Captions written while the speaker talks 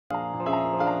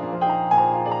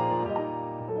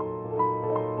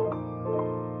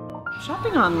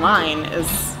Shopping online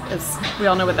is we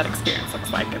all know what that experience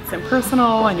looks like. It's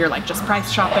impersonal and you're like just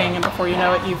price shopping, and before you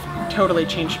know it, you've totally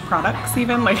changed products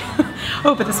even. Like,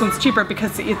 oh, but this one's cheaper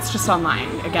because it's just online.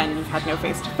 Again, you've had no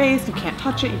face-to-face, you can't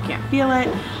touch it, you can't feel it.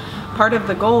 Part of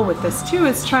the goal with this too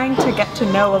is trying to get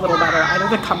to know a little better either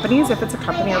the companies, if it's a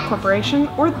company or corporation,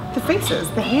 or the faces,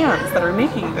 the hands that are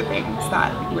making the things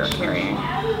that we're carrying.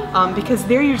 Because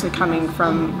they're usually coming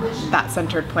from that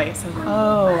centered place of,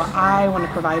 oh, I want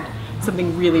to provide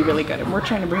something really, really good, and we're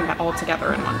trying to bring that all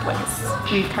together in one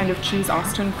place. We kind of choose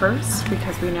Austin first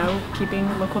because we know keeping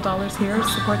local dollars here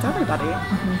supports everybody.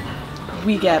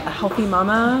 We get a healthy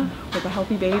mama with a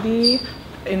healthy baby,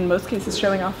 in most cases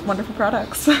showing off wonderful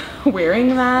products,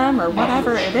 wearing them or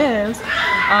whatever it is,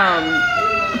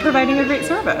 providing a great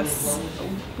service.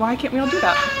 Why can't we all do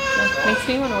that? That makes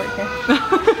me want to work here.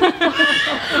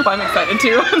 Well, I'm excited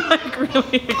too. I'm like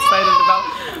really excited about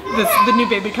the new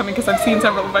baby coming because I've seen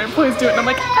several of my employees do it and I'm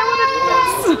like, I want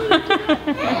to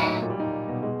do this.